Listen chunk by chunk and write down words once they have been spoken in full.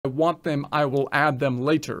want them, I will add them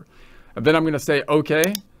later. And then I'm going to say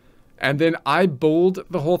okay. And then I bold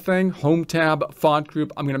the whole thing, home tab, font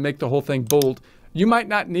group. I'm going to make the whole thing bold. You might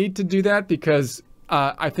not need to do that because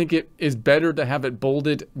I think it is better to have it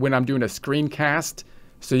bolded when I'm doing a screencast.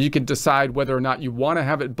 So you can decide whether or not you want to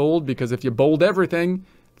have it bold, because if you bold everything,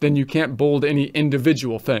 then you can't bold any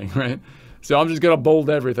individual thing, right? So I'm just going to bold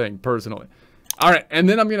everything personally. All right, and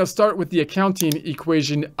then I'm going to start with the accounting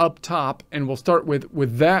equation up top, and we'll start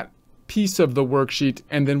with that piece of the worksheet,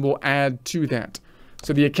 and then we'll add to that.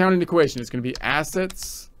 So the accounting equation is going to be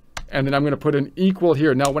assets, and then I'm going to put an equal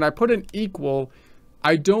here. Now, when I put an equal,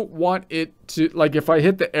 I don't want it to, like if I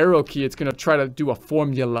hit the arrow key, it's going to try to do a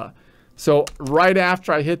formula. So right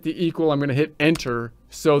after I hit the equal, I'm going to hit enter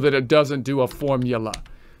so that it doesn't do a formula.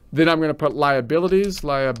 Then I'm going to put liabilities.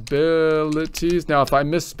 Now, if I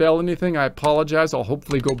misspell anything, I apologize. I'll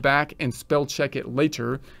hopefully go back and spell check it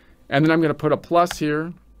later. And then I'm going to put a plus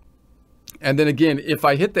here. And then again, if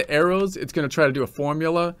I hit the arrows, it's going to try to do a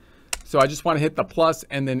formula. So I just want to hit the plus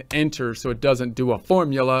and then enter so it doesn't do a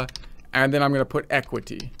formula. And then I'm going to put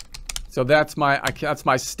equity. So that's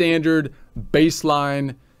my standard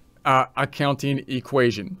baseline accounting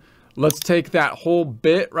equation. Let's take that whole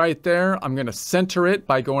bit right there. I'm going to center it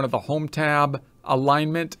by going to the home tab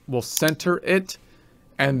alignment. We'll center it.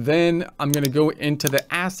 And then I'm going to go into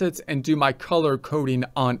the assets and do my color coding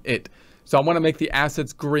on it. So I want to make the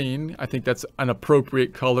assets green. I think that's an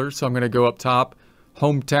appropriate color. So I'm going to go up top,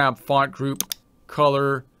 home tab, font group,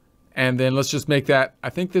 color. And then let's just make that, I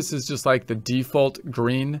think this is just like the default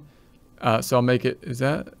green. So I'll make it,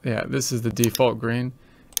 yeah, this is the default green.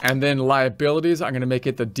 And then liabilities, I'm going to make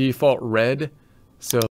it the default red. So